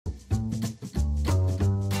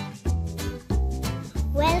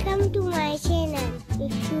Welcome to my channel.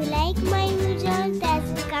 If you like my videos,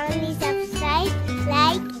 then kindly subscribe,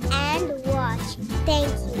 like and watch.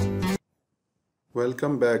 Thank you.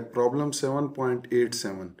 Welcome back. Problem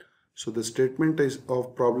 7.87. So the statement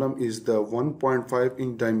of problem is the 1.5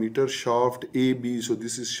 inch diameter shaft AB. So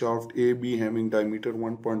this is shaft AB having diameter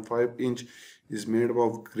 1.5 inch is made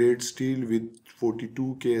of grade steel with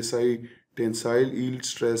 42 KSI tensile yield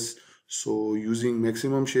stress. So using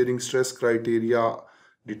maximum shearing stress criteria,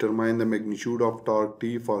 determine the magnitude of torque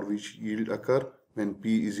T for which yield occur when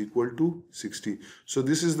P is equal to 60. So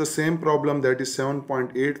this is the same problem, that is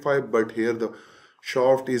 7.85, but here the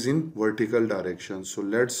shaft is in vertical direction. So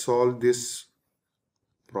let's solve this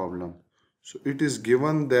problem. So it is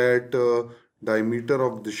given that diameter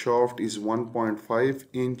of the shaft is 1.5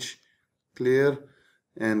 inch, clear,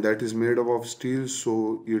 and that is made up of steel.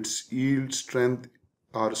 So its yield strength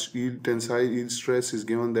or yield tensile yield stress is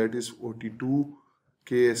given, that is 42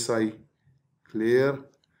 KSI, clear,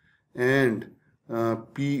 and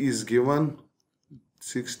P is given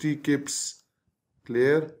 60 kips,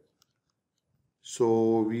 clear.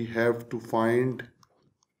 So we have to find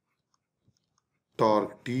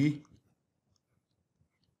torque T,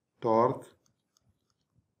 torque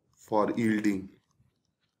for yielding.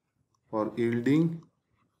 For yielding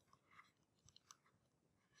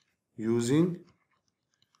using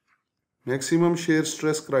maximum shear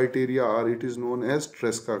stress criteria, or it is known as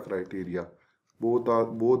Tresca criteria. Both are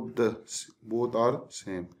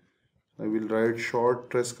same. I will write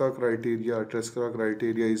short Tresca criteria. Tresca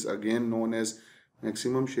criteria is again known as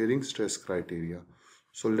maximum shearing stress criteria.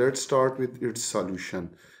 So let's start with its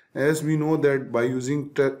solution. As we know that by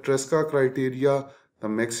using Tresca criteria, the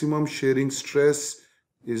maximum shearing stress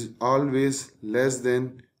is always less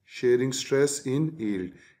than shearing stress in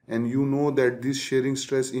yield, and you know that this shearing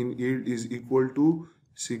stress in yield is equal to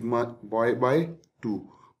sigma y by 2.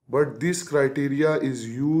 But this criteria is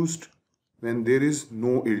used when there is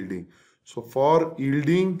no yielding. So for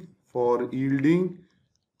yielding to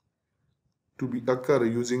be occur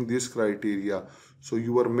using this criteria, so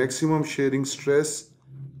your maximum shearing stress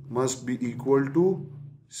must be equal to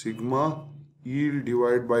sigma yield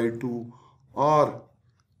divided by 2, or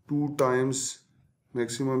 2 times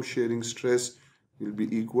maximum shearing stress will be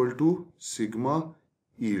equal to sigma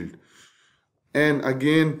yield. And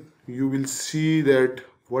again you will see that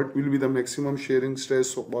what will be the maximum shearing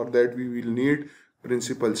stress. So for that we will need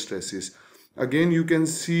principal stresses. Again you can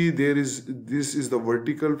see this is the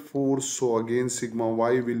vertical force, so again sigma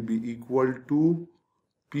y will be equal to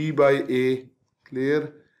P by A,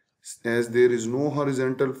 clear, as there is no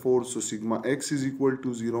horizontal force. So sigma x is equal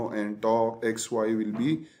to 0 and tau xy will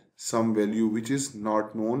be some value which is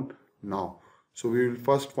not known now. So we will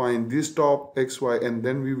first find this tau xy and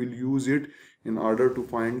then we will use it in order to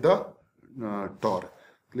find the torque,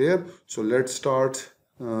 clear. So let's start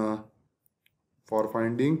for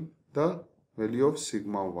finding the value of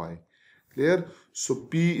sigma y, clear. So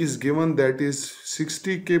P is given, that is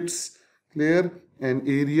 60 kips, clear, and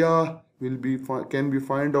area will be can be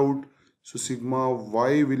find out. So sigma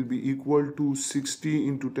y will be equal to 60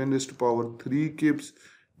 into 10 raised to power 3 kips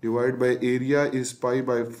divided by area is pi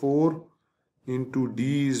by 4 into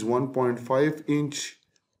d is 1.5 inch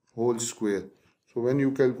whole square. So when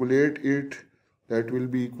you calculate it, that will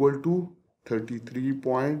be equal to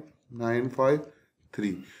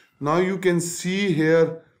 33.953. Now you can see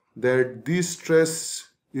here that this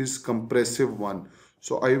stress is compressive one.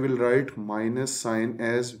 So I will write minus sign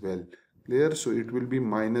as well, clear. So it will be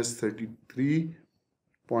minus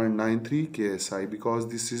 33.93 KSI because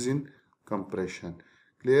this is in compression,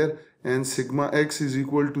 clear. And sigma x is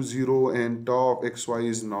equal to 0 and tau of xy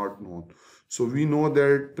is not known. So we know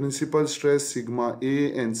that principal stress sigma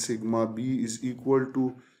A and sigma B is equal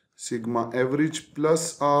to sigma average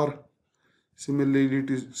plus R. Similarly, it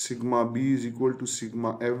is sigma B is equal to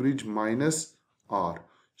sigma average minus R.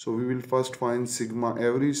 So we will first find sigma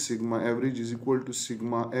average. Sigma average is equal to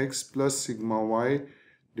sigma x plus sigma y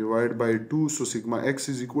divided by 2. So sigma x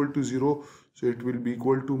is equal to 0. So it will be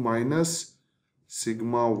equal to minus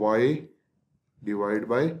sigma y divided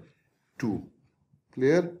by 2,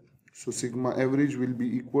 clear. So sigma average will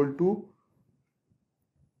be equal to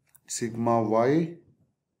sigma y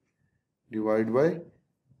divided by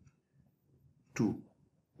 2.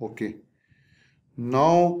 Okay,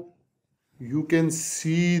 now you can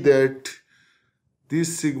see that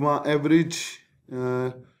this sigma average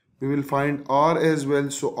we will find R as well.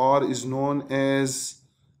 So R is known as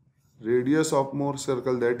radius of Mohr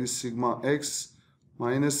circle, that is sigma x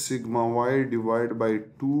minus sigma y divided by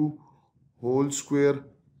 2 whole square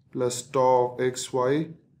plus tau of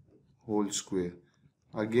xy whole square,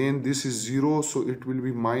 Again this is 0, so it will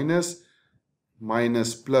be minus,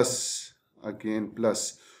 minus, plus, again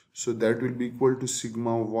plus. So that will be equal to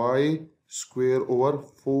sigma y square over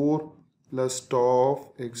 4 plus tau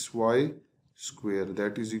of xy square,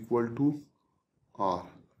 that is equal to r.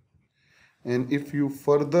 And if you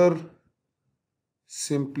further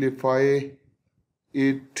simplify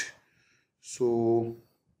it, so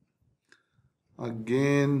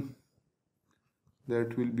again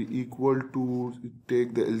that will be equal to,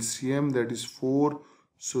 take the LCM, that is 4,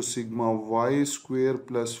 so sigma y square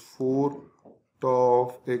plus 4 tau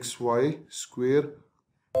of xy square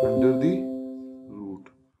under the root.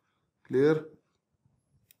 Clear?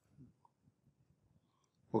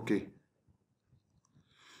 Okay,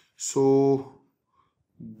 so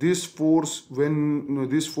this force, when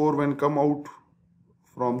this 4 when come out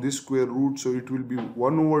from this square root, so it will be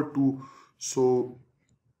 1 over 2, so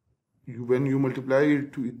when you multiply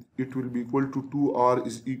it, it will be equal to 2r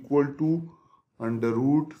is equal to under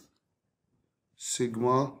root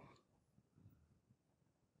sigma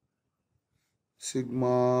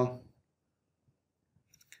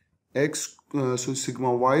x, so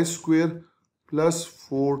sigma y square plus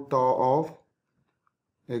 4 tau of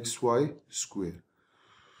xy square.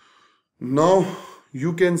 Now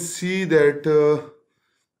you can see that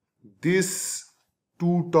this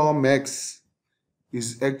 2 tau max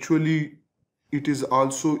is actually, it is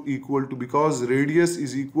also equal to, because radius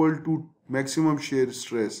is equal to maximum shear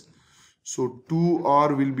stress, so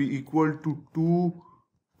 2r will be equal to 2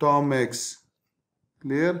 tau max.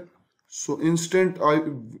 Clear? So instant I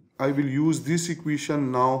will use this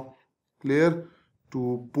equation now, clear,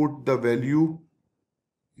 to put the value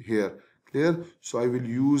here. Clear? So I will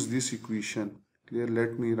use this equation. Clear?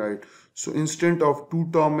 Let me write. So instead of 2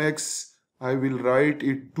 tau max, I will write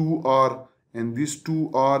it 2r, and this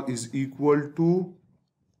 2r is equal to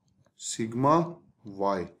sigma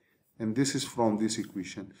y, and this is from this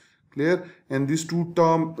equation. Clear? And this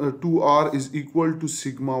 2r is equal to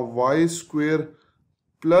sigma y square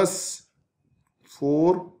plus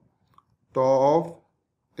 4 tau of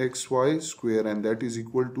xy square, and that is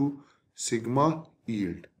equal to sigma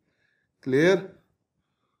yield. Clear?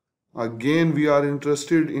 Again we are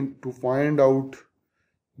interested in to find out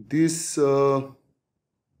this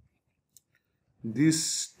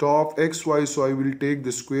this tau of xy, so I will take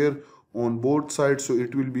the square on both sides, so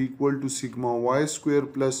it will be equal to sigma y square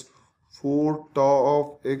plus 4 tau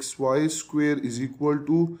of xy square is equal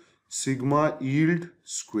to sigma yield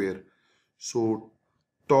square. So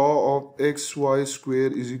tau of xy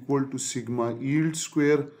square is equal to sigma yield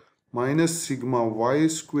square minus sigma y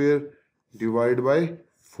square divided by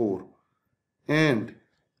 4, and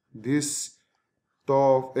this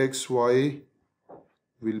tau of xy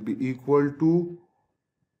will be equal to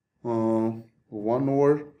 1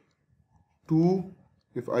 over 2.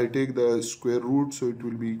 If I take the square root, so it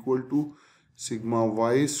will be equal to sigma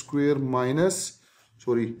y square minus,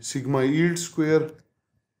 sorry, sigma yield square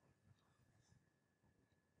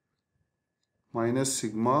minus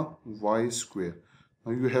sigma y square.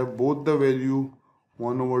 Now you have both the value,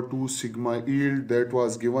 1 over 2 sigma yield, that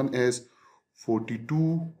was given as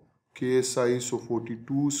 42 ksi, so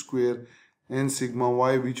 42 square, and sigma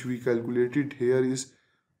y which we calculated here is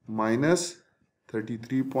minus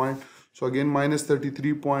 33 point, so again minus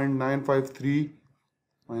 33.953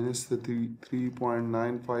 minus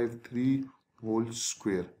 33.953 whole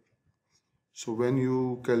square. So when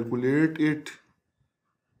you calculate it,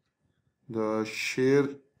 the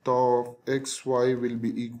shear tau of xy will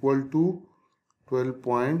be equal to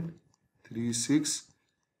 12.36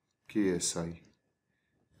 ksi.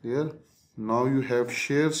 Here now you have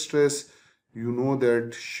shear stress. You know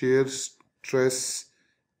that shear stress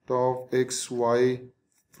tau of xy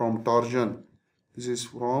from torsion, this is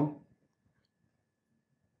from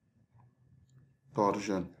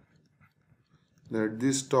torsion, that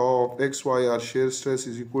this tau of xy or shear stress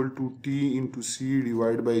is equal to T into C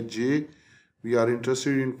divided by J. We are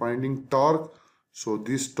interested in finding torque, so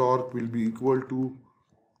this torque will be equal to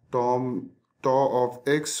tau of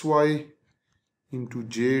xy into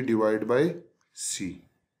J divided by C.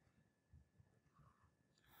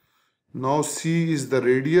 Now C is the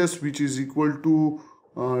radius, which is equal to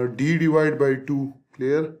D divided by 2,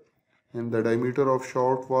 clear, and the diameter of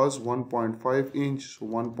shaft was 1.5 inch, so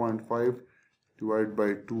 1.5 divided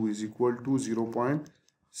by 2 is equal to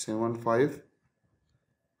 0.757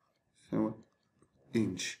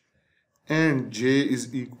 inch, and J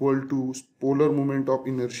is equal to polar moment of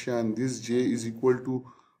inertia, and this J is equal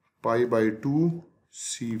to pi by 2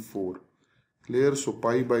 C4, clear. So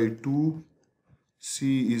pi by 2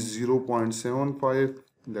 C is 0.75,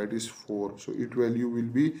 that is 4, so its value will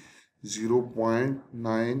be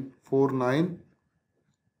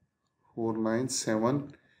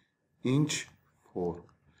 0.9497 inch 4,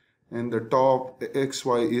 and the top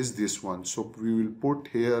xy is this one. So we will put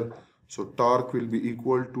here, so torque will be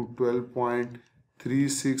equal to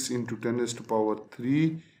 12.36 into 10 raised to power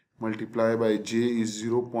 3 multiplied by j is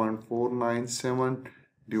 0.497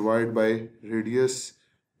 divided by radius,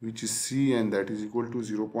 which is c, and that is equal to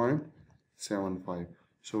 0.75.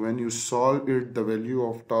 So when you solve it, the value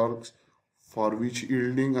of torques for which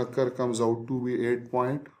yielding occur comes out to be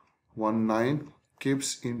 8.19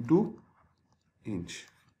 kips into inch.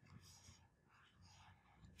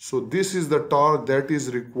 So this is the torque that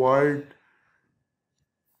is required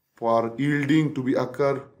for yielding to be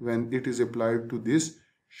occur when it is applied to this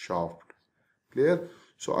shaft. Clear?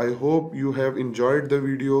 So I hope you have enjoyed the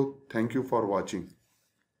video. Thank you for watching.